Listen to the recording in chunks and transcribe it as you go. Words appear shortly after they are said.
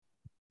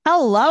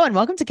Hello and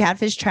welcome to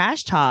Catfish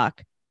Trash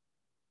Talk.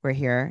 We're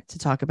here to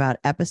talk about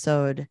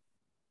episode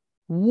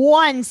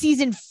 1,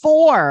 season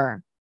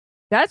 4.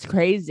 That's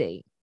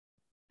crazy.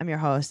 I'm your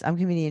host. I'm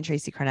comedian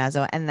Tracy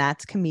Carnazzo, and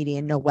that's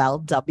comedian Noelle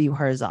W.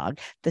 Herzog,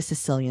 the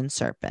Sicilian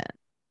Serpent.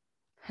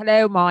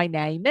 Hello, my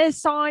name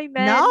is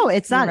Simon. No,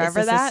 it's You not. It's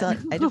remember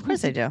that? Of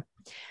course I do.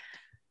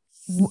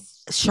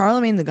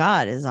 Charlemagne the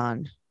God is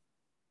on.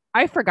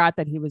 I forgot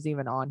that he was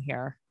even on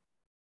here.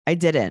 I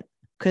didn't.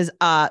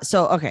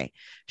 Okay.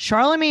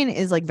 Charlemagne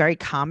is like very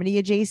comedy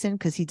adjacent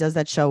because he does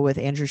that show with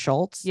Andrew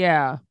Schultz.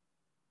 Yeah.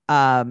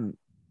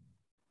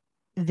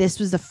 This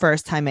was the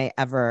first time I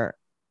ever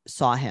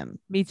saw him.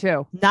 Me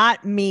too.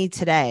 Not me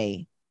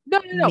today.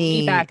 No.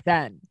 Me back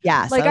then.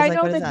 Yes. Like I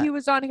know what is that he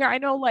was on here. I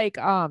know like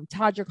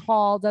Todrick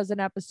Hall does an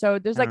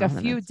episode. There's like a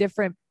few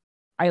different.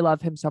 I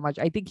love him so much.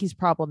 I think he's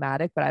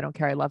problematic, but I don't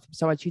care. I love him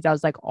so much. He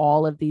does like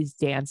all of these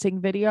dancing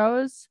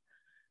videos.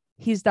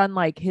 He's done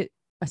like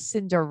a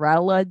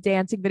Cinderella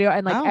dancing video,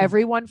 and like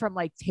everyone from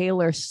like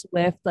Taylor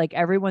Swift, like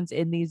everyone's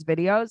in these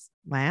videos.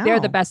 Wow.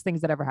 They're the best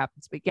things that ever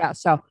happened to me. Yeah.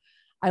 So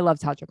I love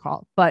Todrick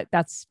Hall, but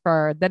that's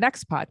for the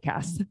next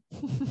podcast.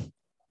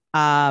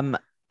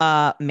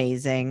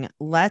 Amazing.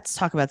 Let's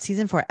talk about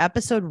season 4,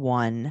 episode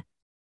 1.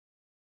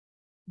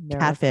 Miracle.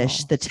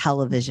 Catfish, the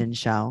television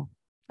show.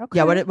 Okay.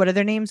 Yeah. What are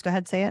their names? Go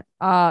ahead, say it.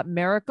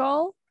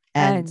 Miracle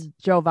and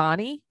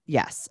Giovanni.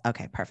 Yes.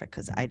 Okay. Perfect.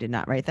 Because I did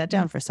not write that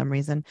down for some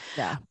reason.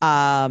 Yeah.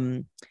 All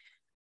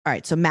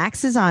right. So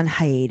Max is on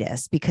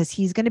hiatus because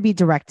he's going to be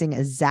directing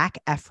a Zac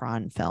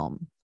Efron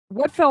film.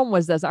 What film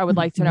was this? I would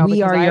like to know.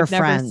 We Are Your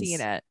Friends. I've never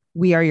seen it.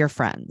 We Are Your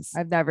Friends.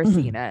 I've never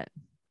seen it.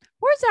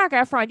 Where's Zac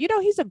Efron? You know,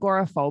 he's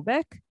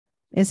agoraphobic.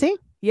 Is he?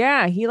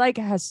 Yeah. He like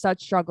has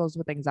such struggles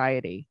with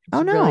anxiety.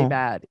 It's really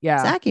bad.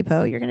 Yeah. Zachy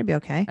Poe, you're going to be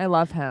okay. I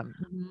love him.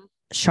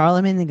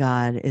 Charlemagne the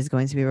God is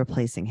going to be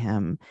replacing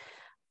him.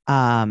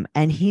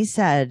 And he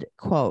said,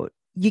 quote,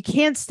 "You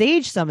can't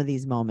stage some of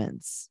these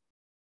moments."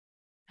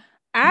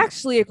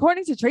 Actually,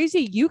 according to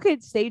Tracy, you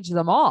could stage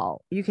them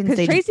all. You can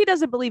because Tracy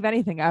doesn't believe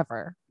anything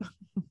ever.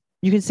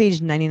 You can stage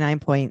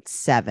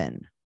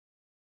 99.7.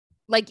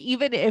 Like,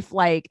 even if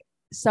like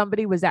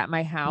somebody was at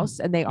my house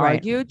and they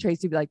argued,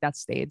 Tracy would be like,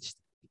 "That's staged."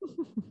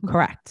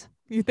 Correct.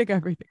 You think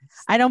everything?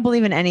 I don't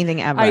believe in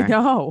anything ever. I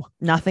know.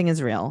 Nothing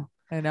is real.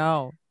 I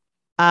know.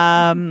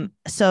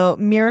 So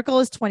Miracle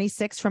is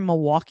 26 from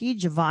Milwaukee.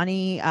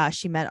 Giovanni,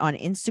 she met on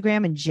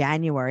Instagram in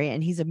January,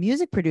 and he's a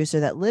music producer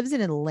that lives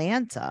in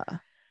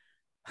Atlanta.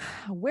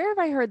 Where have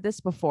I heard this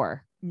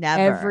before?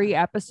 Never. Every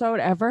episode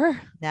ever?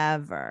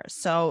 Never.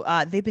 So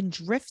they've been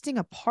drifting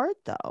apart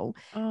though,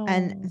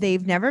 and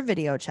they've never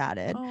video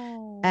chatted.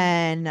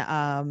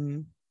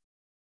 And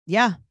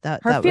yeah,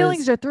 her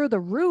feelings are through the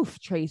roof,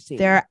 Tracy.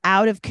 They're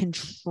out of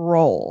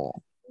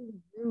control.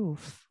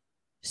 Roof.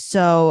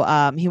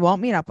 So he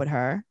won't meet up with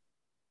her,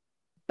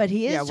 but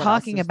he is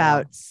talking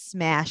about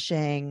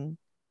smashing,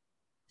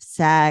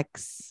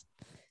 sex,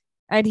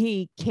 and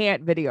he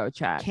can't video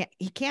chat.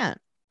 He can't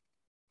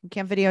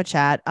video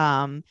chat.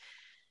 But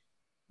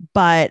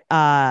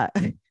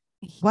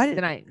what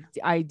an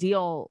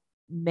ideal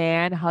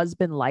man,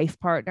 husband, life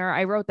partner.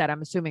 I wrote that.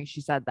 I'm assuming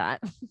she said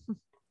that.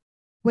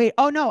 Wait,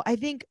 oh no,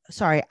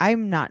 sorry,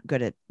 I'm not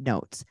good at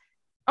notes.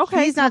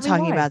 Okay. He's not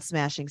talking about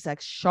smashing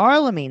sex.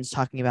 Charlemagne's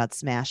talking about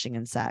smashing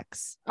and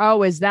sex.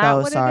 Oh, is that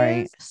what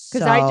it is?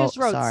 Because I just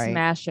wrote sorry.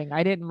 Smashing.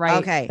 I didn't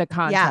write the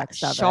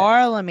context of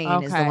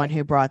Charlemagne is the one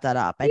who brought that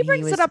up. And he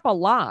brings it up a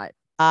lot.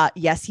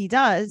 Yes, he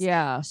does.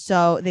 Yeah.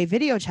 So they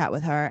video chat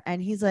with her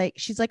and she's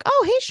like,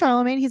 "Oh, hey,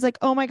 Charlemagne." He's like,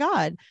 "Oh my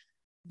God."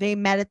 They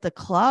met at the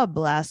club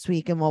last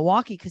week in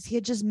Milwaukee because he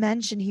had just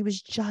mentioned he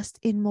was just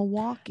in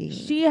Milwaukee.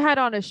 She had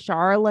on a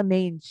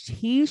Charlemagne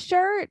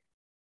t-shirt.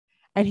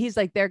 And he's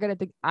like, they're going to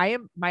think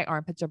my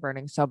armpits are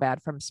burning so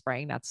bad from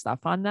spraying that stuff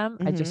on them.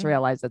 I just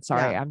realized that.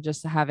 Sorry. I'm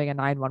just having a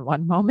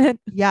 911 moment.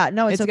 Yeah,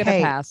 no, it's okay. Going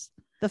to pass.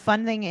 The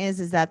fun thing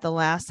is that the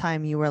last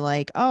time you were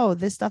like, "Oh,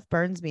 this stuff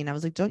burns me." And I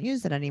was like, "Don't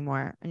use it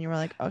anymore." And you were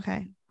like,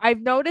 "Okay." I've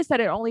noticed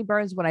that it only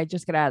burns when I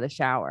just get out of the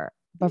shower.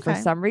 But for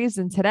some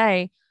reason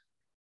today,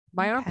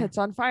 my armpit's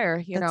on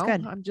fire. That's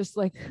good. I'm just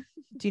like,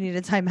 do you need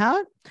a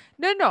timeout?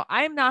 No,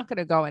 I'm not going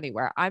to go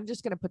anywhere. I'm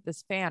just going to put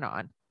this fan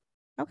on.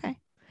 Okay.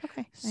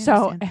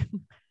 So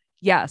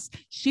yes,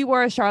 she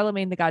wore a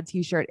Charlemagne the God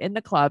t-shirt in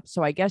the club.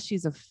 So I guess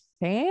she's a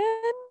fan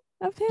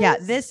of his. Yeah,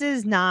 this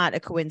is not a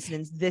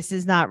coincidence. This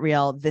is not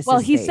real.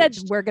 He said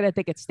we're going to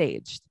think it's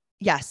staged.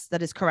 Yes,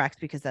 that is correct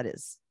because that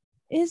is.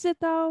 Is it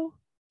though?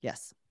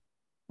 Yes.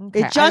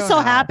 Okay, it just so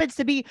happens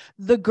to be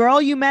the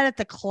girl you met at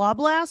the club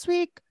last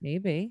week.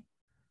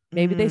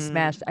 Maybe they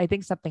smashed. I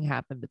think something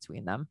happened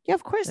between them. Yeah,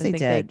 of course they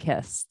did. They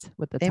kissed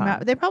with the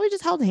tongue. They probably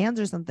just held hands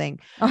or something.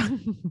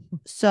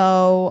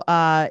 So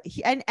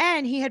he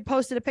had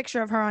posted a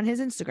picture of her on his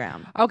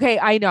Instagram. Okay,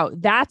 I know.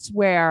 That's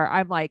where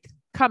I'm like,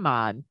 come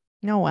on.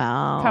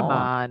 Noelle. Come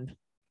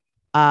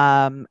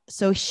on.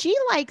 So she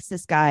likes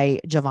this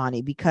guy,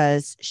 Giovanni,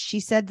 because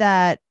she said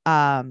that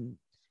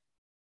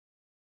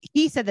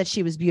he said that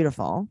she was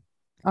beautiful.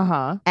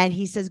 Uh-huh. And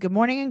he says good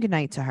morning and good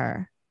night to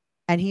her.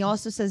 And he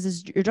also says,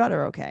 is your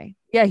daughter okay?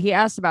 Yeah, he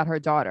asked about her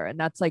daughter, and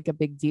that's like a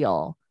big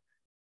deal.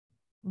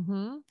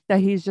 That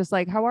he's just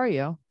like, how are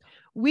you?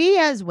 We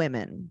as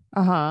women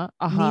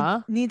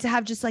need need to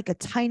have just like a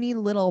tiny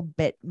little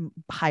bit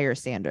higher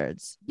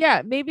standards.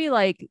 Yeah, maybe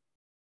like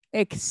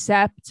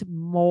accept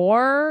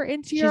more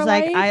into your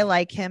life. She's like, I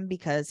like him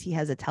because he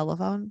has a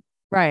telephone.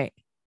 Right.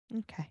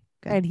 Okay,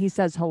 good. And he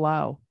says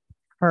hello.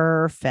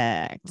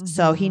 Perfect.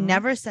 So he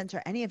never sent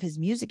her any of his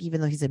music, even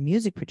though he's a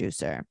music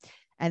producer.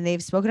 And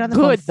they've spoken on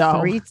the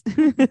phone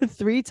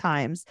three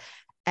times.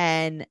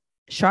 And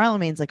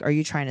Charlamagne's like, are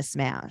you trying to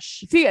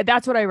smash? See,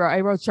 that's what I wrote. I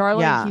wrote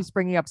Charlamagne keeps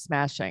bringing up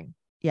smashing.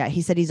 Yeah,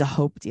 he said he's a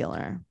hope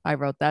dealer. I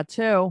wrote that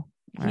too.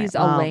 He's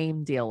a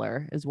lame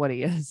dealer is what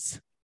he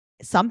is.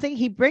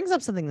 He brings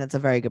up something that's a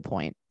very good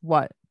point.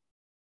 What?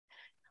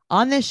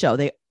 On this show,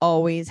 they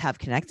always have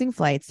connecting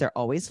flights. They're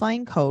always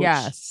flying coach.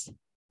 Yes.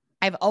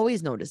 I've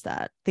always noticed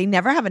that. They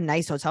never have a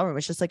nice hotel room.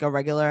 It's just like a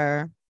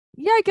regular.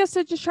 Yeah, I guess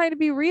they're just trying to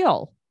be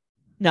real.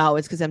 No,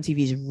 it's because MTV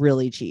is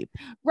really cheap.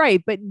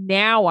 Right. But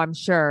now I'm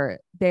sure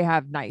they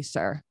have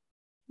nicer.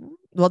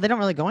 Well, they don't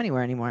really go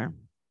anywhere anymore.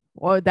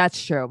 Well,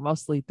 that's true.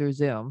 Mostly through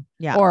Zoom.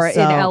 Yeah. Or in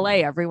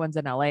LA. Everyone's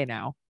in LA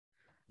now.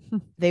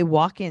 They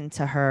walk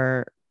into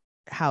her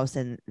house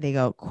and they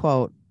go,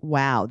 quote,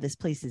 wow, this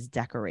place is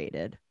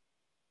decorated.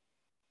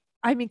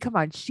 I mean, come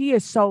on. She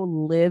is so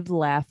lived,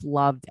 laughed,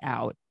 loved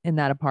out in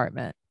that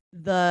apartment.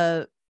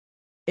 It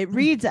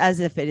reads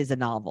as if it is a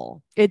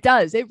novel. It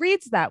does. It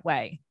reads that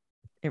way.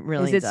 It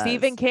really does. Is it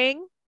Stephen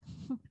King?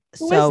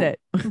 Who is it?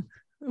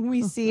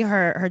 We see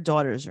her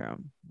daughter's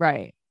room.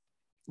 Right.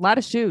 A lot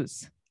of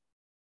shoes.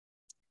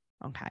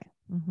 Okay.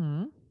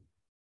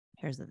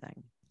 Here's the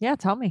thing. Yeah,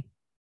 tell me.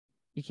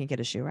 You can't get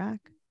a shoe rack?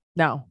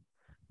 No.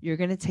 You're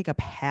going to take up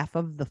half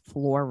of the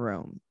floor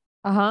room.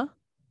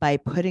 By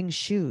putting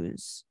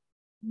shoes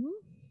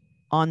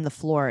on the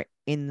floor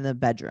in the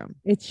bedroom.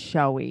 It's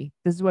showy.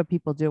 This is what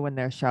people do when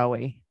they're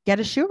showy.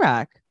 Get a shoe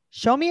rack.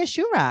 Show me a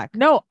shoe rack.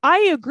 No, I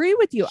agree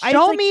with you.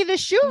 Show me the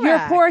shoe rack. Your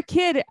poor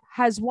kid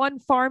has one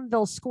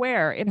Farmville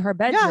square in her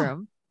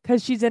bedroom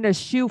because she's in a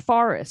shoe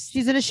forest.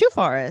 She's in a shoe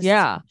forest.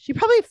 Yeah. She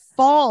probably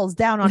falls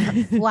down on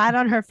her flat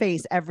on her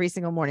face every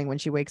single morning when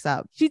she wakes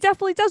up. She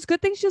definitely does.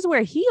 Good thing she doesn't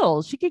wear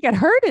heels. She could get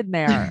hurt in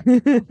there.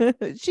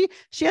 She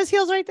has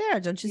heels right there.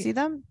 Don't you see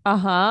them?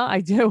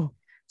 I do.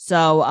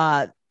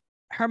 So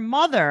her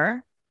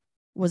mother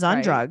was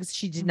on drugs.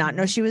 She did not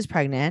know she was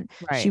pregnant.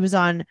 Right. She was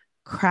on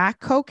crack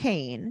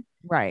cocaine.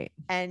 Right.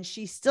 And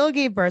she still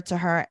gave birth to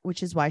her,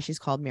 which is why she's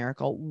called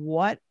Miracle.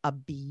 What a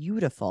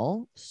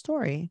beautiful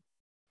story.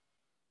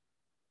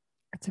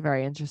 It's a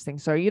very interesting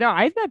story.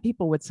 I've met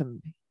people with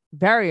some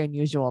very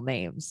unusual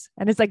names.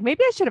 And it's like,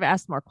 maybe I should have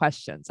asked more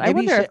questions. I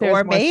wonder if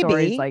there's more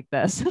stories like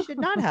this. You should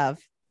not have.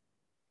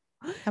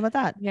 How about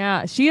that?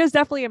 Yeah, she is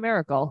definitely a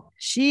miracle.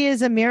 She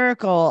is a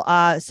miracle.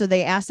 So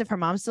they asked if her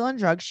mom's still on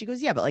drugs. She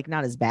goes, yeah, but like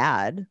not as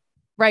bad.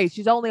 Right.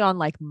 She's only on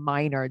like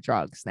minor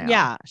drugs now.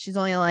 Yeah. She's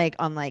only like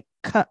on like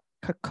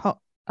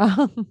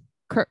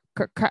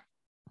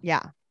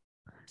yeah.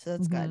 So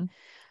that's good.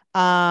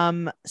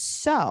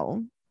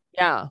 So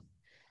yeah.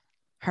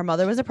 Her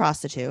mother was a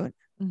prostitute.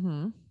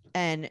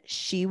 And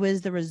she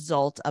was the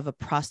result of a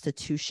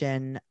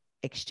prostitution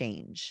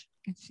exchange.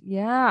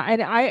 Yeah.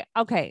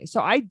 And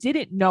so I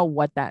didn't know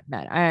what that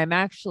meant. I'm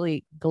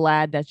actually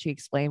glad that she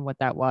explained what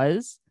that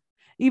was,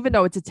 even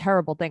though it's a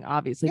terrible thing,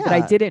 obviously, but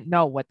I didn't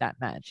know what that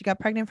meant. She got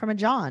pregnant from a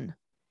John.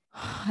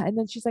 And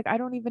then she's like, I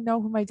don't even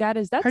know who my dad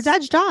is. Her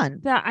dad's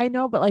John. Yeah, I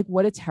know, but like,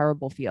 what a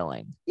terrible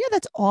feeling. Yeah,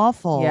 that's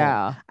awful.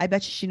 Yeah. I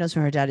bet she knows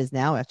who her dad is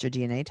now after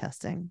DNA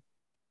testing.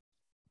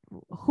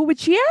 Who would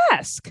she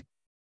ask?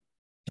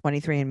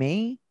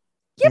 23andMe?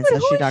 Yeah, but who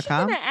is she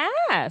gonna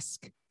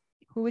ask?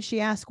 Who would she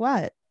ask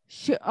what?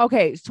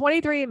 Okay, it's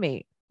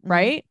 23andMe,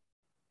 right?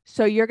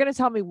 So you're going to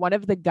tell me one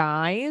of the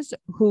guys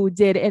who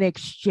did an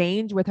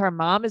exchange with her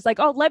mom is like,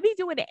 oh, let me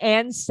do an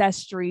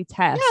ancestry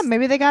test. Yeah,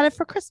 maybe they got it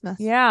for Christmas.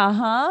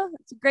 Yeah,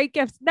 it's a great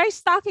gift. Nice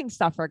stocking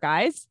stuffer,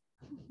 guys.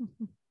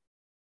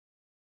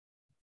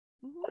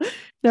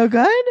 No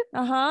good?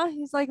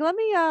 He's like, let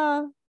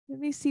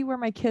me see where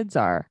my kids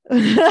are.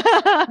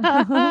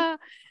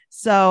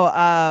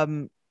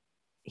 So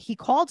he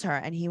called her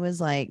and he was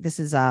like, this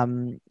is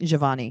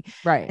Giovanni.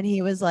 Right. And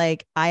he was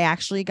like, I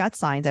actually got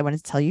signed. I wanted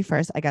to tell you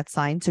first. I got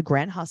signed to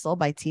Grand Hustle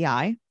by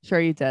T.I. Sure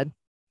you did.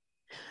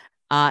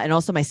 And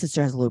also my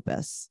sister has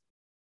lupus.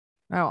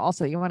 Oh,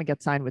 also you want to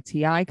get signed with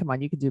T.I.? Come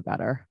on, you could do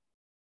better.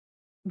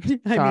 I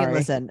mean,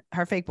 listen,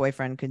 her fake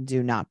boyfriend could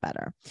do not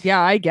better.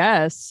 Yeah, I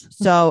guess.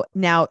 So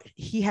now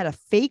he had a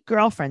fake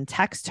girlfriend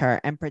text her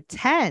and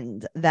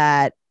pretend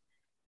that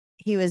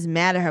he was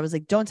mad at her. I was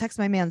like, don't text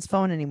my man's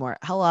phone anymore.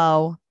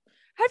 Hello.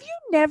 Have you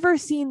never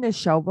seen this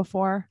show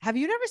before? Have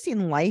you never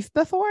seen Life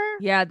before?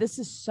 Yeah, this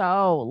is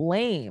so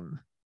lame.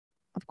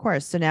 Of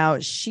course. So now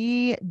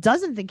she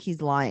doesn't think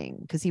he's lying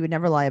because he would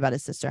never lie about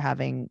his sister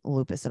having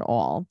lupus at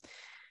all.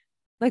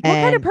 Like, what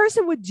kind of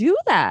person would do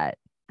that?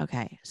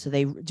 Okay. So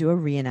they do a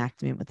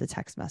reenactment with the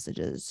text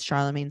messages.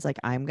 Charlamagne's like,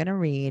 I'm going to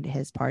read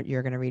his part.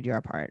 You're going to read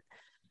your part.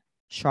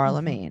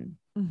 Charlamagne,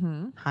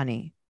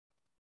 Honey,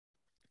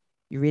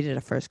 you read at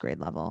a first grade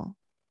level.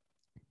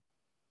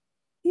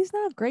 He's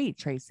not great,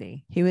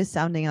 Tracy. He was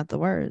sounding out the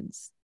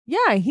words.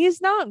 Yeah,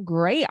 he's not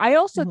great. I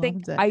also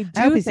think I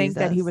think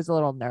that he was a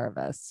little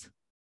nervous.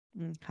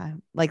 Okay.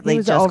 Like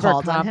they just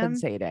called on him.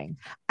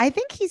 I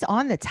think he's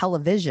on the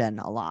television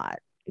a lot.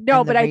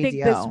 No, but I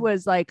think this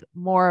was like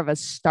more of a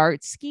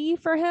start ski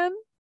for him.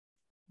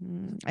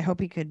 I hope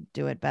he could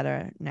do it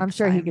better next I'm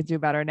sure time. He could do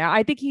better now.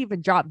 I think he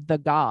even dropped the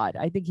God.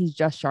 I think he's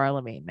just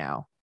Charlemagne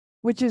now,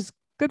 which is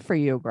good for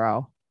you,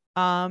 bro.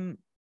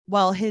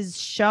 Well, his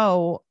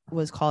show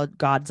was called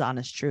God's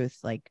Honest Truth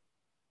like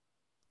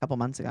a couple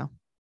months ago.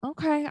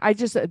 Okay.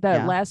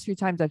 Last few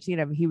times I've seen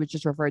him, he was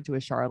just referred to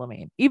as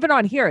Charlemagne. Even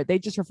on here, they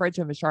just referred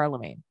to him as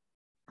Charlemagne.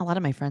 A lot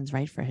of my friends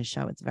write for his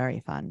show. It's very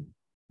fun.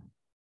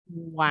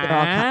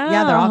 Wow.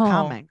 They're all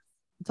comics.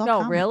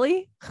 No,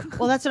 really?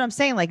 Well, that's what I'm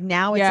saying. Like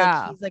now it's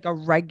like he's like a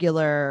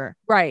regular.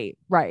 Right.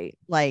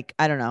 Like,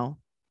 I don't know.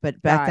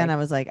 But back then I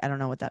was like, I don't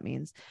know what that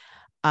means.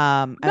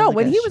 When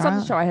he was on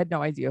the show, I had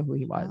no idea who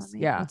he was.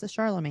 Yeah. It's a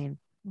Charlemagne.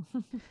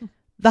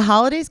 The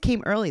holidays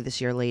came early this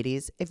year,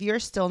 ladies. If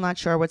you're still not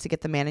sure what to get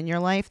the man in your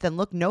life, then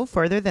look no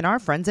further than our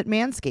friends at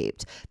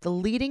Manscaped. The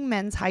leading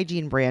men's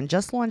hygiene brand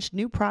just launched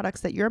new products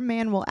that your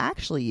man will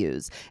actually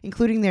use,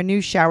 including their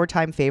new shower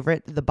time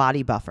favorite, the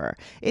Body Buffer.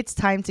 It's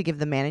time to give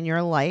the man in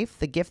your life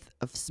the gift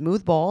of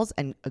smooth balls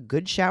and a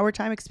good shower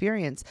time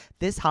experience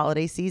this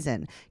holiday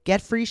season.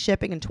 Get free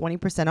shipping and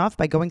 20% off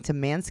by going to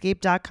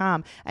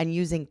manscaped.com and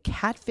using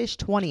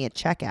Catfish20 at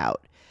checkout.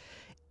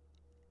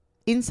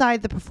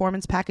 Inside the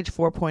Performance Package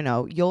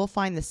 4.0, you'll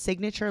find the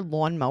Signature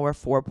Lawnmower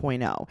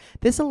 4.0.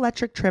 This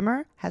electric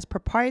trimmer has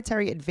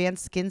proprietary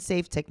advanced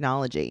skin-safe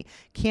technology.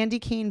 Candy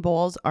cane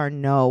balls are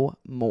no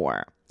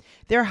more.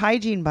 Their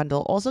hygiene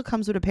bundle also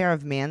comes with a pair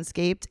of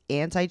Manscaped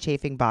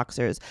anti-chafing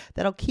boxers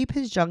that'll keep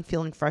his junk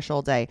feeling fresh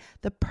all day.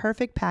 The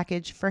perfect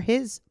package for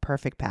his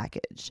perfect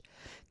package.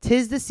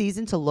 'Tis the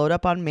season to load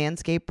up on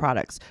Manscaped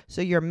products,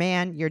 so your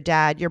man, your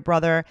dad, your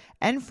brother,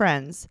 and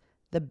friends,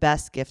 the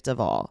best gift of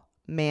all.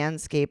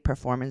 Manscaped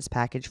Performance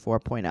Package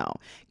 4.0.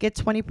 Get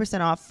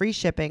 20% off free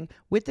shipping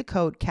with the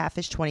code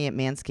catfish20 at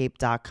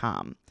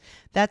manscaped.com.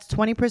 That's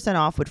 20%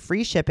 off with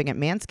free shipping at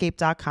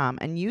manscaped.com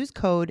and use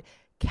code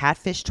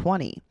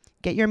catfish20.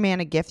 Get your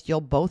man a gift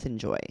you'll both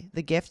enjoy.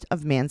 The gift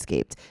of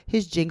Manscaped.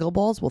 His jingle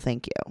balls will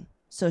thank you.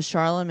 So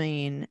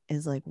Charlemagne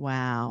is like,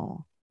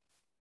 wow.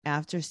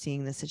 After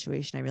seeing this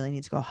situation, I really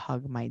need to go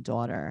hug my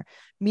daughter.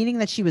 Meaning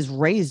that she was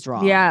raised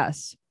wrong.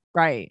 Yes.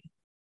 Right.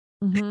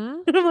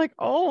 Mm-hmm. I'm like,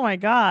 oh my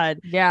God.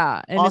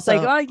 Yeah. And also,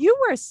 it's like, you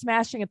were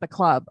smashing at the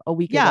club a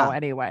week ago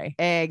anyway.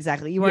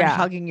 Exactly. You weren't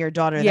hugging your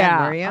daughter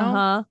then, were you?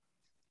 Uh-huh.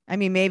 I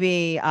mean,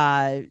 maybe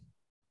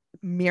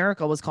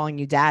Miracle was calling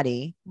you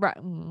daddy. Right.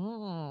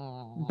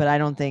 But I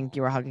don't think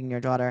you were hugging your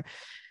daughter.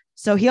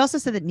 So he also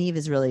said that Nev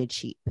is really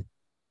cheap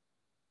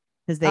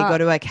because they go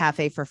to a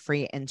cafe for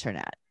free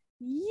internet.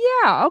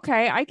 Yeah,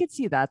 okay. I could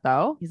see that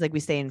though. He's like, we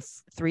stay in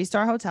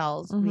 3-star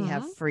hotels. We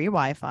have free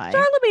Wi-Fi.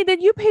 Charlemagne,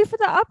 then you pay for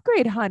the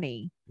upgrade,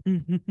 honey.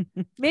 Maybe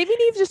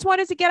Nev just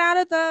wanted to get out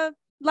of the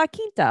La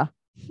Quinta.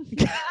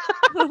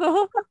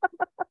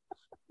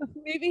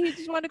 Maybe he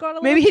just wanted to go on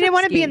a Maybe he didn't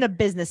want to be in the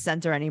business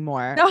center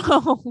anymore.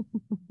 No.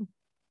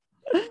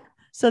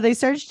 So they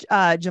searched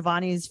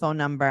Giovanni's phone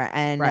number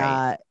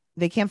and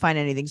they can't find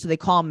anything. So they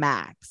call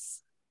Max.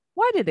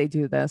 Why did they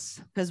do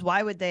this? Because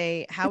why would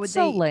they? How would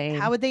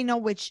they know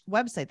which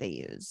website they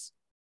use?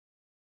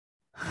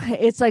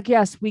 It's like,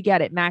 yes, we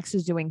get it. Max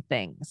is doing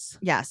things.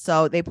 Yeah.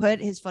 So they put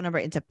his phone number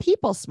into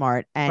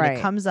PeopleSmart and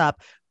it comes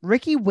up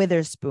Ricky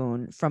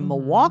Witherspoon from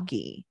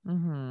Milwaukee.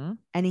 And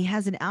he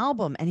has an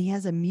album and he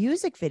has a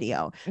music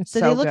video.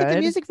 So they look at the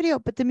music video,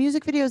 but the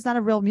music video is not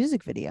a real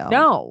music video.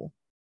 No.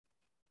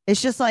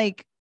 It's just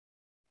like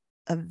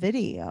a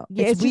video.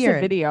 Yeah, it's weird. Just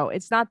a video.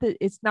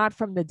 It's not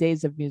from the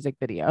days of music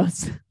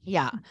videos.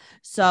 Yeah.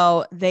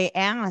 So they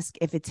ask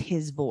if it's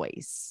his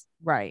voice.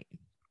 Right.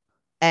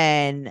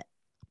 And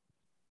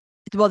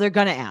well, they're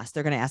gonna ask.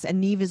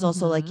 And Nev is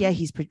also like, yeah,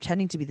 he's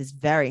pretending to be this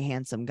very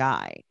handsome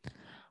guy.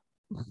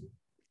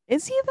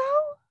 Is he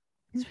though?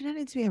 He's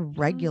pretending to be a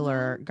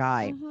regular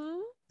guy.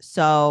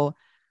 So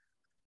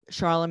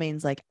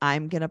Charlemagne's like,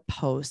 I'm gonna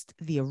post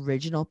the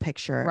original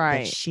picture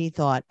that she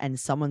thought, and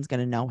someone's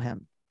gonna know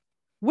him.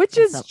 Which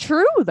is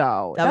true,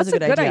 though. That's a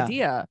good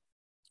idea.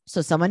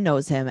 So someone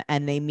knows him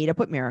and they meet up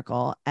with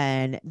Miracle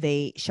and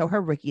they show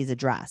her Ricky's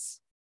address.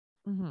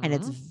 And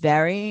it's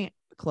very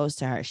close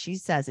to her. She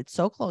says it's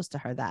so close to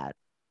her that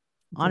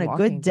on a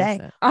good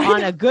day,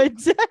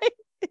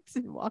 it's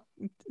in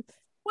walking distance.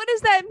 What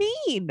does that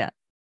mean? Do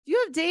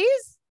you have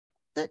days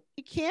that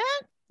you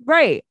can't?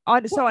 Right.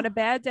 So on a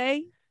bad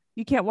day,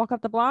 you can't walk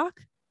up the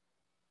block?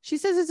 She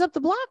says it's up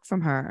the block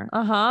from her.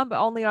 But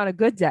only on a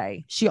good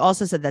day. She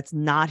also said that's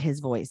not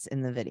his voice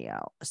in the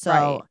video.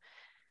 So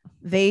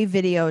they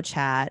video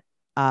chat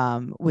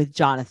with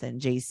Jonathan,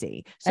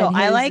 JC. So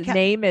and his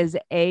name is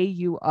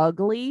A.U.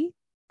 Ugly.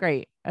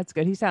 Great. That's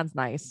good. He sounds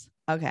nice.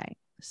 Okay.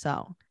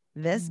 So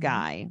this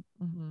guy,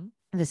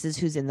 this is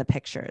who's in the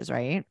pictures,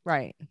 right?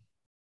 Right.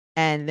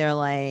 And they're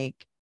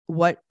like,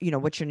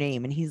 what's your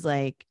name? And he's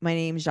like, my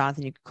name's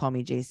Jonathan. You could call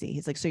me JC.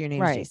 He's like, so your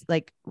name's JC.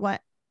 Like,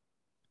 what?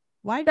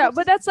 Why? No,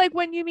 but that's like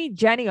when you meet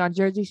Jenny on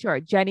Jersey Shore.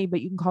 Jenny,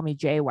 but you can call me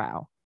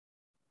JWoww.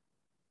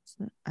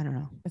 I don't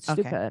know. It's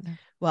stupid.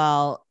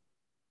 Well,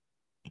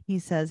 he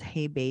says,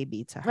 hey,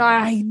 baby, to her.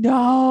 I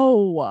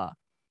know.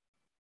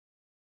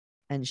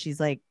 And she's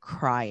like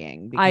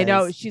crying. Because I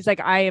know. She's like,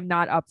 I am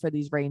not up for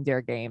these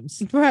reindeer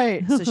games.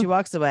 Right. So she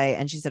walks away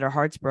and she said her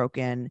heart's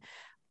broken.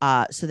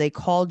 So they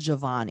called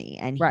Giovanni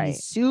and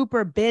he's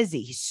super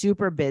busy. He's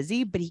super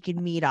busy, but he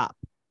can meet up.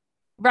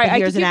 Right. I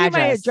can give you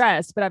my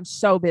address, but I'm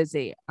so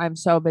busy.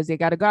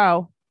 Gotta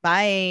go.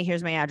 Bye.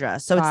 Here's my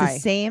address. So it's the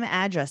same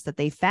address that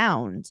they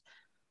found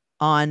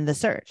on the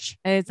search.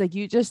 And it's like,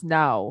 you just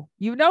know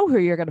who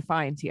you're going to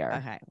find here.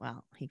 Okay.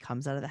 Well, he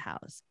comes out of the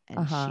house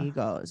and she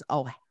goes,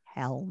 oh,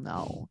 hell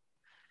no.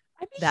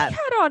 I mean, he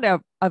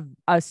had on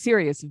a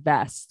serious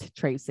vest,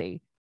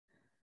 Tracy.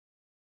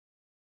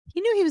 He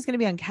knew he was going to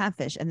be on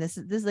Catfish, and this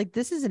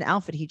is an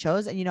outfit he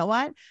chose. And you know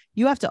what?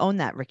 You have to own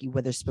that, Ricky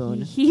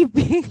Witherspoon. He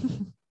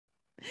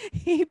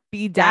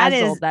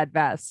bedazzled that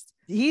vest.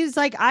 He's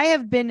like, I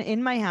have been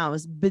in my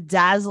house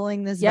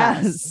bedazzling this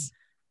vest,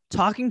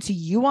 talking to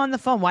you on the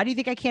phone. Why do you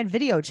think I can't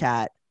video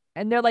chat?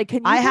 And they're like,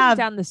 can you come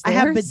down the stairs? I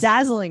have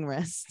bedazzling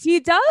wrists. He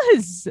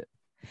does.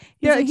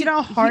 Like, you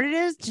know how hard it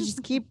is to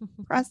just keep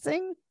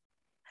pressing?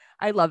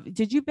 I love it.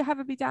 Did you have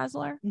a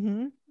bedazzler?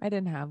 Mm-hmm. I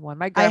didn't have one.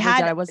 My grandma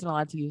said I wasn't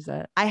allowed to use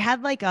it. I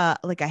had like a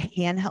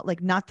handheld,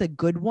 like not the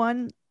good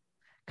one,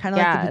 kind of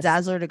like the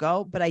bedazzler to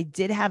go, but I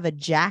did have a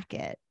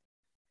jacket.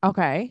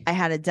 Okay. I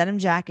had a denim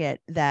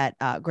jacket that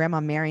Grandma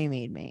Mary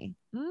made me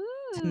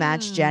to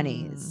match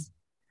Jenny's.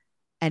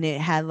 And it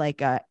had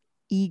like a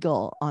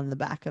eagle on the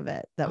back of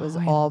it that was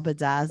all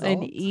bedazzled.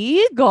 An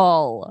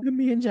eagle.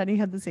 Me and Jenny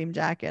had the same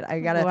jacket. I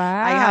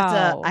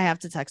have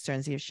to text her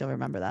and see if she'll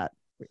remember that.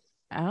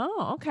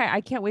 Oh, okay. I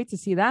can't wait to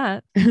see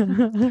that.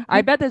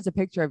 I bet there's a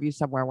picture of you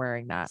somewhere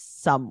wearing that.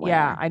 Somewhere.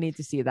 Yeah, I need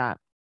to see that.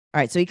 All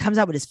right. So he comes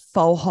out with his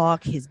faux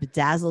hawk, his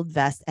bedazzled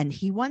vest, and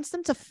he wants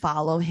them to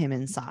follow him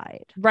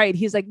inside. Right.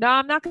 He's like, no,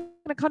 I'm not going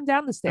to come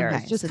down the stairs.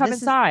 Okay, just come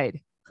inside.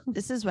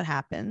 This is what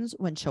happens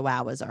when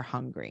chihuahuas are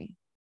hungry.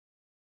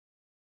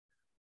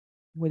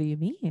 What do you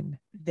mean?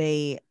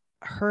 They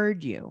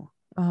herd you.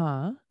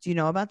 Uh-huh. Do you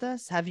know about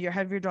this? Have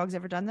your dogs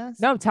ever done this?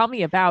 No, tell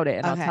me about it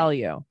and I'll tell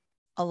you.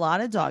 A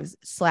lot of dogs,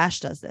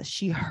 Slash does this.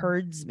 She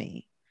herds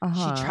me.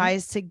 She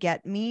tries to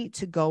get me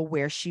to go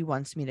where she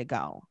wants me to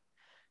go.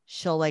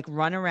 She'll like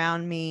run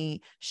around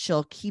me.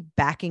 She'll keep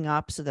backing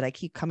up so that I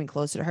keep coming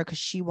closer to her because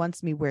she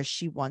wants me where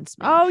she wants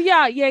me. Oh,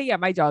 yeah.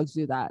 My dogs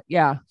do that.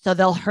 Yeah. So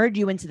they'll herd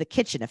you into the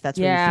kitchen if that's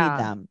where you feed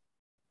them.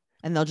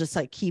 And they'll just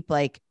like keep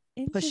like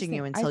pushing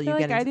you until you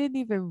get I didn't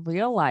even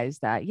realize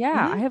that.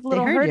 Yeah. Mm-hmm. I have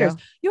little herders.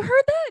 You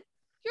heard that?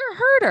 You're a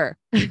herder.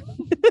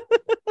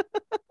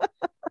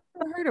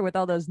 Herder with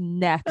all those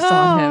necks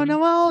on him. Oh,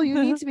 Noelle,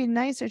 you need to be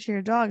nicer to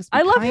your dogs.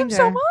 I love him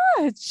so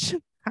much.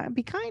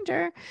 Be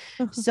kinder.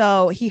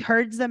 So he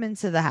herds them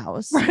into the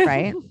house,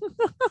 right?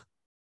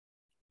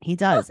 He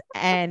does.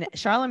 And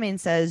Charlemagne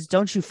says,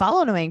 don't you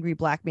follow no angry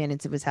black man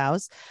into his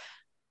house.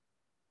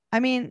 I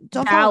mean,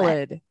 don't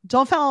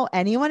follow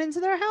anyone into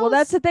their house. Well,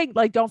 that's the thing.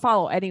 Like, don't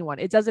follow anyone.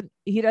 He doesn't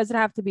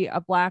have to be a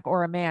black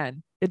or a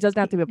man. It doesn't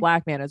have to be a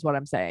black man is what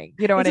I'm saying.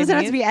 You know what I mean? It doesn't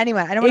have to be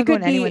anyone. I don't want to go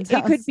in anyone's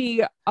house. It could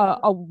be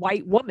a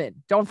white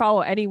woman. Don't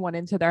follow anyone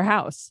into their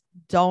house.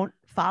 Don't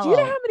follow. Do you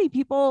know how many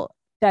people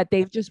that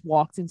they've just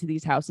walked into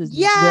these houses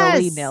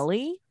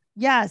willy-nilly?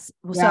 Yes.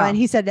 Yeah. So, and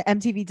he said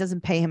MTV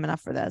doesn't pay him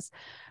enough for this.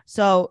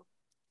 So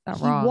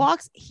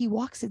he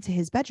walks into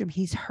his bedroom.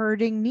 He's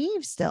herding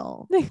Neve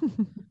still.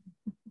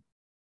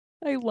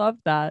 I love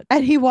that.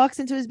 And he walks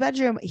into his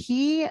bedroom.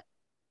 He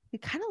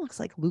kind of looks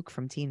like Luke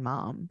from Teen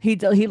Mom. He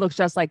looks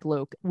just like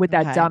Luke with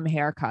that dumb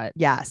haircut.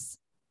 Yes.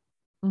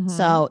 Mm-hmm.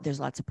 So there's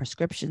lots of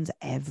prescriptions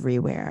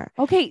everywhere.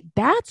 Okay.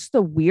 That's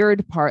the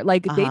weird part.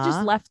 Like they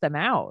just left them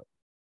out.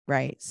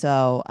 Right.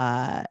 So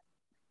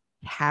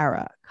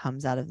Kara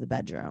comes out of the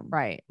bedroom.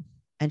 Right.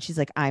 And she's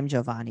like, I'm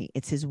Giovanni.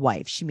 It's his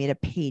wife. She made a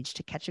page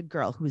to catch a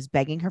girl who was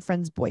begging her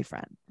friend's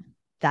boyfriend.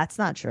 That's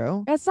not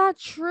true. That's not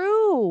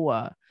true.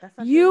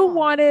 You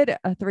wanted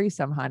a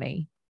threesome,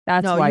 honey.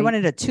 That's why you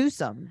wanted a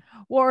twosome.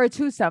 Or a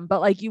twosome, but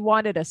like you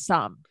wanted a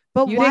sum.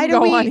 But you why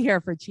didn't go on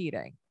here for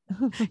cheating?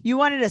 You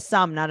wanted a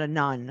sum, not a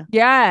nun.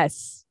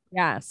 Yes.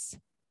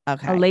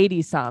 Okay. A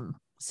lady sum.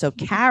 So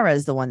Kara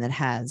is the one that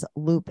has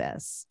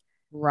lupus.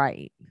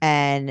 Right.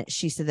 And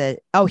she said that,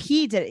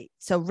 he did it.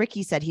 So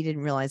Ricky said he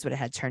didn't realize what it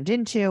had turned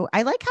into.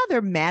 I like how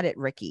they're mad at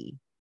Ricky.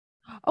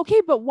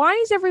 Okay, but why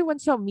is everyone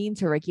so mean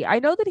to Ricky? I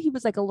know that he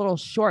was like a little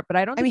short, but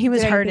I don't think he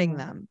was hurting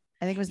them.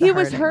 I think it was he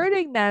was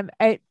hurting them.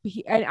 And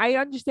I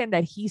understand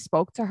that he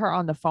spoke to her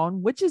on the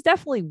phone, which is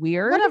definitely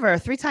weird. Whatever,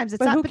 3 times.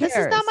 But this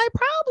is not my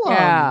problem.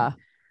 Yeah.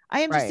 I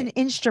am just an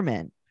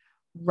instrument.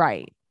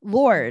 Right.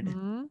 Lord,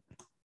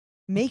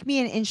 make me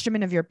an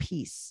instrument of your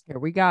peace. Here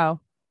we go.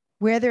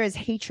 Where there is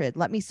hatred,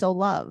 let me sow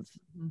love.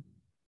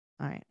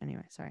 All right.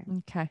 Anyway, sorry.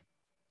 Okay.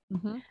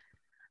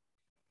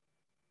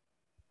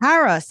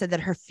 Kara said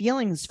that her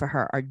feelings for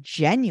her are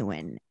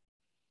genuine.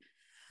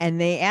 And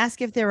they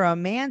ask if they're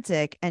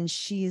romantic. And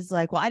she's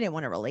like, well, I didn't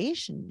want a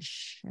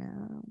relationship.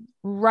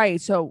 Right.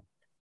 So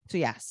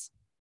yes.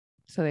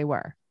 So they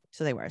were.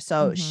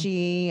 So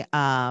she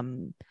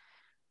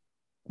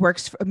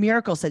works for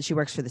Miracle said she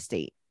works for the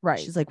state. Right.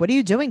 She's like, what are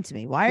you doing to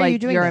me? Why are you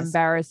doing you're this?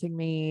 Embarrassing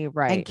me.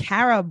 Right. And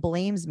Kara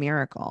blames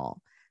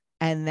Miracle.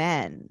 And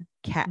then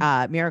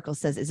Miracle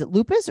says, is it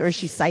lupus or is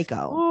she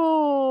psycho?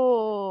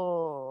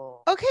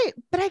 Oh. Okay.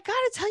 But I got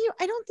to tell you,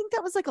 I don't think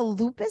that was like a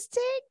lupus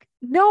dig.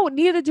 No,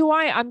 neither do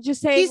I. I'm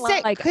just saying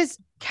because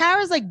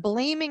Kara's like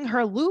blaming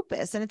her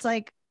lupus. And it's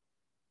like,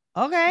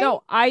 okay.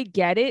 No, I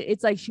get it.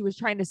 It's like she was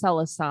trying to sell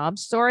a sob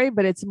story,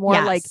 but it's more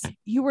like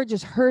you were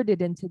just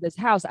herded into this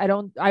house.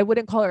 I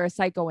wouldn't call her a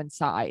psycho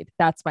inside.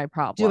 That's my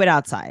problem. Do it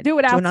outside. Do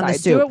it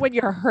outside. Do it when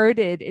you're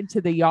herded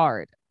into the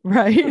yard.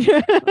 Right.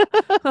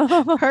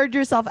 Herd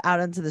yourself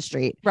out into the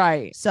street.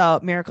 Right. So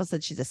Miracle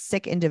said she's a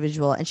sick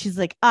individual. And she's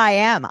like, I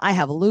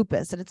have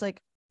lupus. And it's like,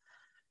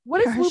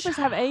 what does lupus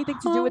have anything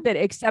to do with it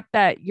except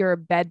that you're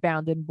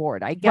bedbound and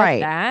bored? I get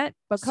that.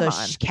 But come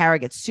on. Kara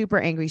gets super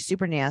angry,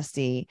 super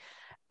nasty.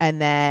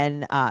 And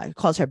then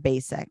calls her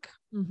basic.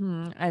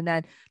 And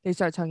then they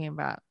start talking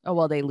about,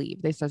 they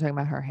leave. They start talking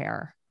about her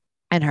hair.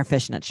 And her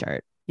fishnet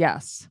shirt.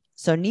 Yes.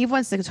 So Neve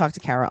wants to talk to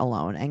Kara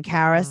alone. And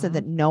Kara said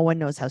that no one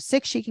knows how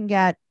sick she can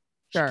get.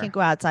 She can't go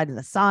outside in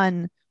the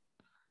sun.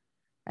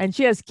 And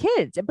she has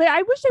kids. But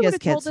I wish they would have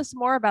told us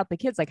more about the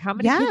kids. Like, how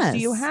many kids do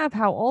you have?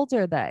 How old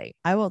are they?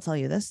 I will tell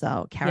you this,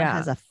 though. Kara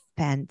has a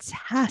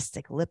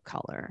fantastic lip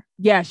color.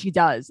 Yeah, she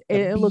does.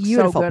 It looks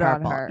so good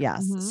purple. on her.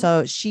 Yes.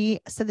 So she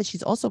said that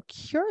she's also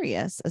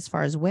curious as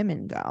far as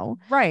women go.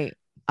 Right.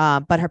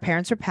 But her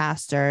parents are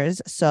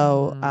pastors.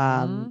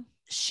 So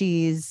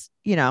she's,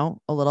 a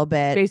little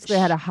bit basically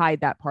had to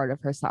hide that part of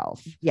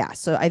herself. Yeah.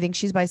 So I think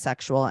she's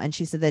bisexual. And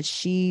she said that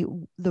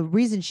the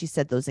reason she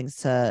said those things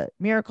to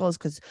Miracle is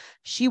because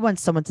she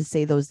wants someone to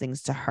say those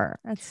things to her.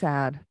 That's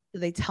sad. So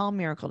they tell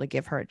Miracle to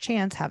give her a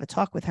chance, have a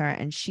talk with her.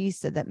 And she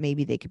said that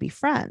maybe they could be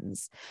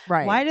friends.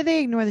 Right. Why do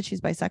they ignore that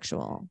she's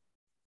bisexual?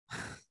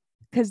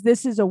 Because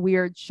this is a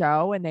weird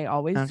show and they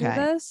always do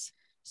this.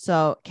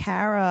 So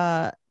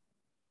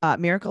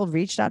Miracle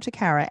reached out to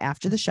Kara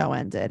after the show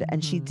ended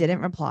and she didn't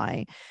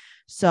reply.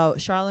 So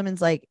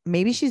Charlamagne's like,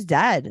 maybe she's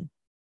dead.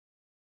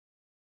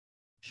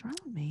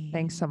 Charlamagne.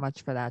 Thanks so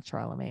much for that,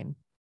 Charlamagne.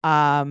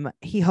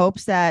 He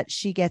hopes that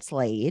she gets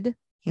laid.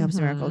 He hopes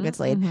Miracle gets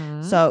laid.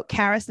 So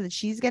Kara said that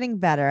she's getting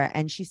better.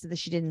 And she said that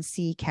she didn't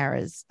see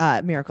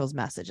Miracle's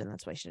message. And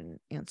that's why she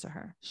didn't answer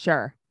her.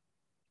 Sure.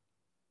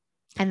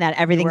 And that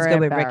everything's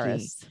good with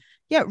Ricky.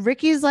 Yeah,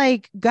 Ricky's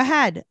like, go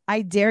ahead.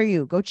 I dare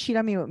you. Go cheat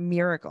on me with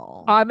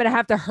Miracle. I'm going to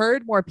have to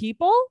herd more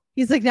people?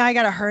 He's like, now I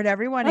got to herd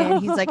everyone in.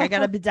 He's like, I got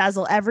to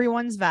bedazzle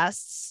everyone's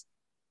vests.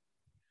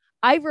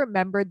 I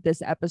remembered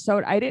this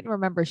episode. I didn't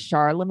remember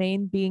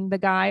Charlamagne being the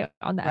guy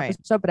on the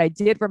episode, but I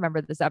did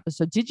remember this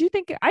episode. Did you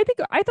think? I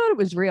thought it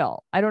was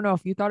real. I don't know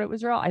if you thought it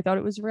was real. I thought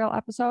it was a real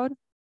episode.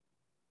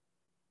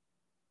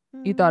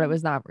 You thought it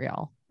was not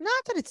real.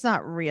 Not that it's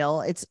not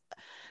real.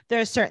 There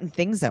are certain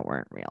things that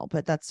weren't real,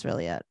 but that's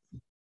really it.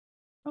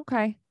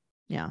 Okay.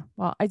 Yeah.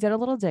 Well, I did a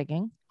little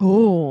digging.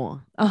 Oh.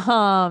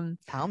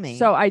 Tell me.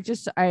 So I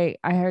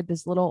heard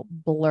this little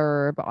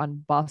blurb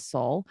on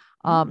Bustle.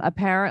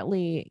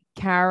 Apparently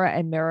Kara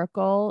and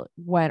Miracle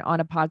went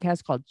on a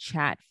podcast called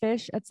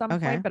Chatfish at some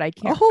point, but I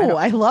can't.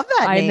 I love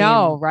that name. I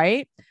know,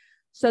 right?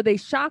 So they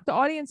shocked the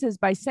audiences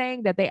by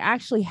saying that they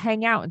actually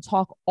hang out and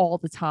talk all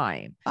the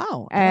time.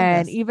 Oh,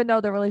 and even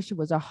though the relationship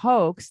was a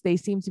hoax, they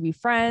seem to be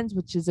friends,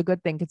 which is a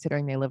good thing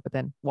considering they live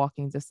within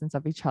walking distance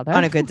of each other.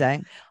 On a good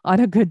day. On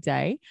a good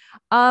day.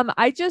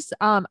 I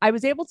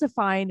was able to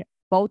find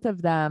both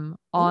of them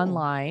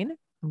online.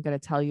 I'm going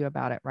to tell you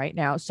about it right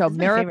now. So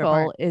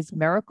Miracle is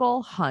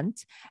Miracle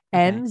Hunt,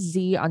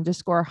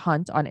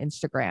 MZ_Hunt on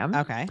Instagram.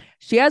 Okay.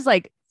 She has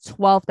like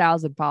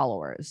 12,000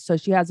 followers. So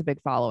she has a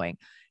big following.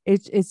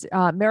 It's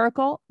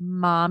Miracle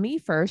mommy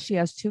first. She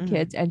has 2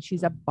 kids and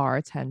she's a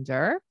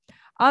bartender.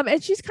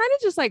 And she's kind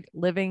of just like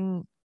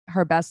living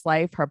her best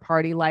life, her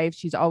party life.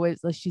 She's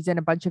in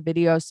a bunch of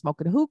videos,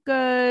 smoking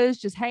hookahs,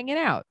 just hanging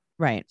out.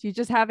 Right. She's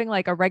just having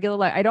like a regular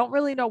life. I don't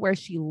really know where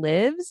she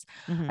lives.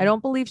 I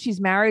don't believe she's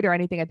married or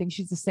anything. I think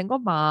she's a single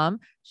mom.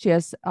 She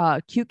has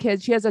cute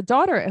kids. She has a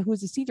daughter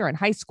who's a senior in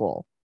high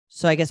school.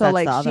 So I guess that's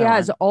like the other she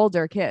has one.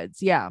 older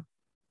kids. Yeah.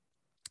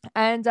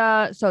 And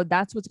so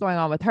that's what's going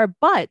on with her.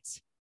 But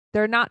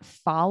they're not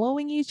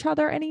following each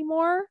other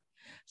anymore.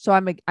 So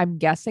I'm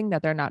guessing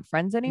that they're not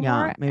friends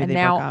anymore. Yeah, maybe and they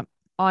now broke up.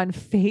 On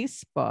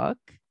Facebook,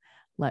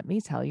 let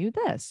me tell you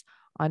this.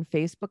 On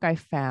Facebook, I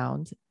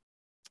found,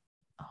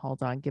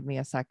 hold on, give me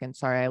a second.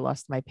 Sorry, I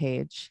lost my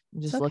page.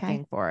 I'm just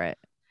looking for it.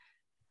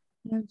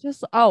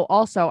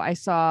 Also I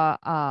saw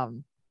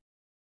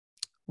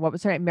what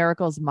was her name?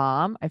 Miracle's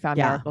mom. I found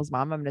Miracle's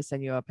mom. I'm going to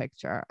send you a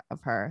picture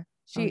of her.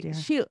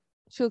 She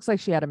looks like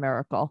she had a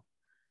miracle.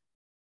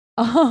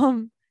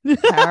 No.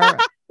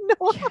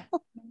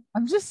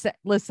 I'm just saying,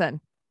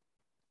 listen.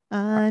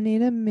 I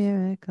need a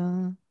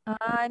miracle.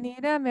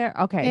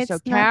 Okay, so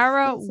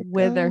Kara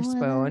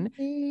Witherspoon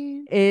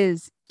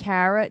is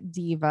Kara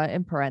Diva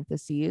in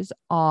parentheses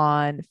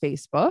on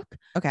Facebook.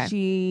 Okay.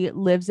 She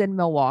lives in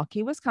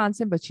Milwaukee,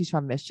 Wisconsin, but she's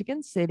from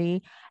Michigan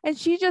City. And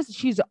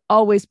she's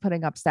always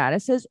putting up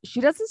statuses.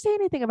 She doesn't say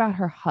anything about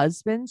her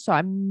husband, so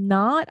I'm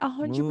not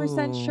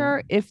 100%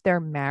 sure if they're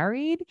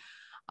married.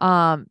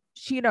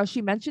 She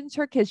mentions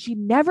her kids. She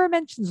never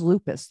mentions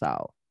Lupus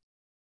though.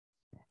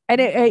 And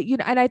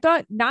and I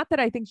thought, not that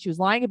I think she was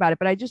lying about it,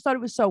 but I just thought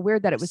it was so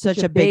weird that it was such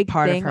a big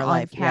part of her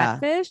life.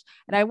 Catfish.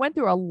 Yeah. And I went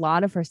through a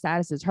lot of her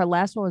statuses. Her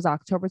last one was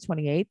October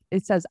 28th.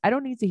 It says, I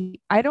don't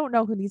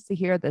know who needs to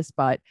hear this,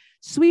 but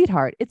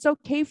sweetheart, it's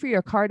okay for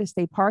your car to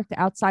stay parked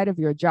outside of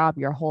your job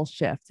your whole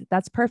shift.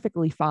 That's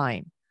perfectly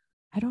fine.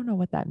 I don't know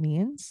what that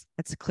means.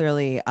 It's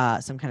clearly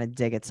some kind of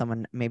dig at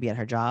someone, maybe at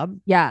her job.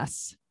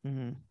 Yes.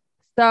 Mm-hmm.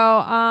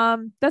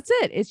 So that's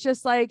it. It's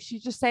just like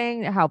she's just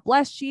saying how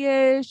blessed she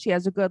is. She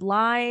has a good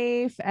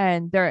life,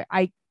 and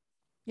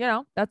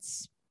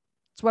that's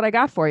what I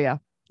got for you.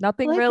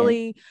 Nothing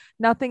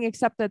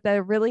except that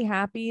they're really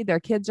happy. Their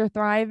kids are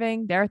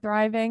thriving. They're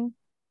thriving.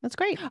 That's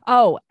great.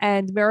 Oh,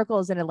 and Miracle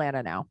is in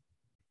Atlanta now.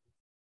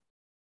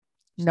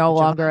 No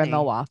longer in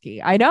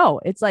Milwaukee. I know.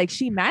 It's like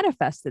she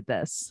manifested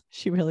this.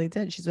 She really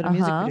did. She's with a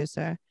music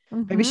producer.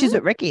 Mm-hmm. Maybe she's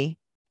with Ricky.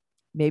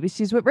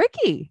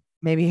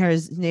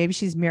 Maybe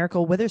she's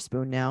Miracle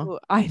Witherspoon now.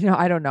 I know.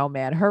 I don't know,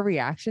 man. Her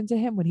reaction to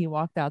him when he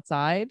walked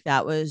outside.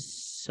 That was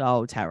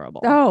so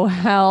terrible. Oh,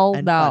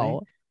 hell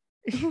no.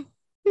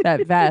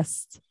 That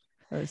vest.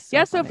 So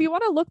funny. If you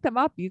want to look them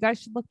up, you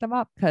guys should look them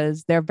up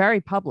because they're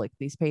very public,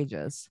 these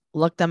pages.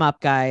 Look them up,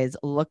 guys.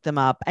 Look them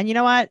up. And you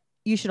know what?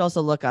 You should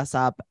also look us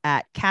up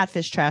at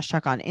Catfish Trash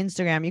Talk on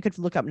Instagram. You could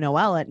look up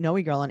Noelle at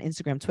Noe Girl on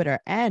Instagram, Twitter,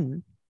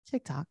 and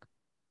TikTok.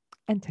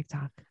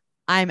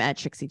 I'm at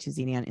Trixie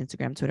Tuzini on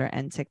Instagram, Twitter,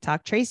 and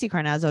TikTok.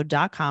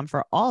 TracyCarnazzo.com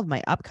for all of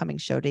my upcoming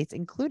show dates,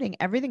 including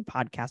everything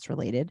podcast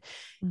related.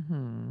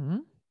 Mm-hmm.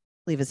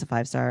 Leave us a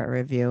 5-star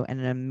review and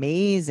an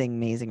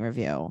amazing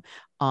review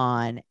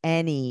on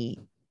any.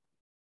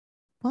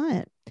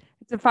 What?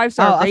 It's a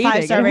 5-star rating. A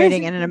 5-star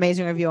rating and an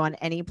amazing review on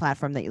any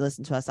platform that you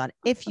listen to us on.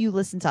 If you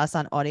listen to us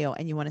on audio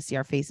and you want to see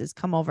our faces,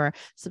 come over,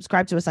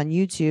 subscribe to us on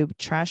YouTube,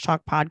 Trash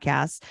Talk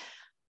Podcast.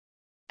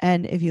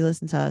 And if you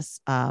listen to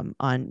us on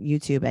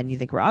YouTube and you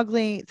think we're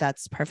ugly,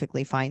 that's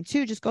perfectly fine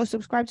too. Just go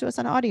subscribe to us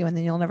on audio and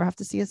then you'll never have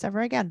to see us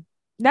ever again.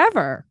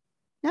 Never.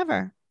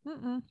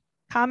 Mm-mm.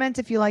 Comment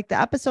if you like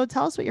the episode.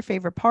 Tell us what your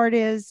favorite part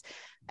is.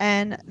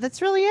 And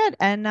that's really it.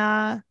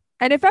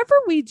 And if ever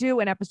we do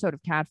an episode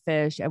of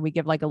Catfish and we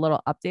give like a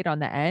little update on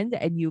the end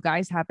and you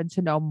guys happen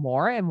to know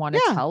more and want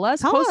to tell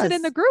us, post it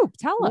in the group.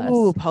 Tell us.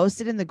 Ooh, post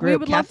it in the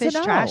group. Catfish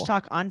Trash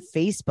Talk on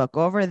Facebook.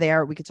 Go over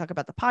there. We could talk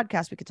about the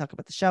podcast. We could talk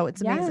about the show.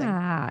 It's amazing.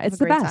 Yeah, it's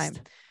the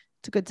best.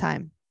 It's a good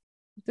time.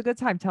 It's a good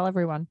time. Tell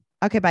everyone.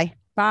 Okay, bye.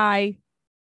 Bye.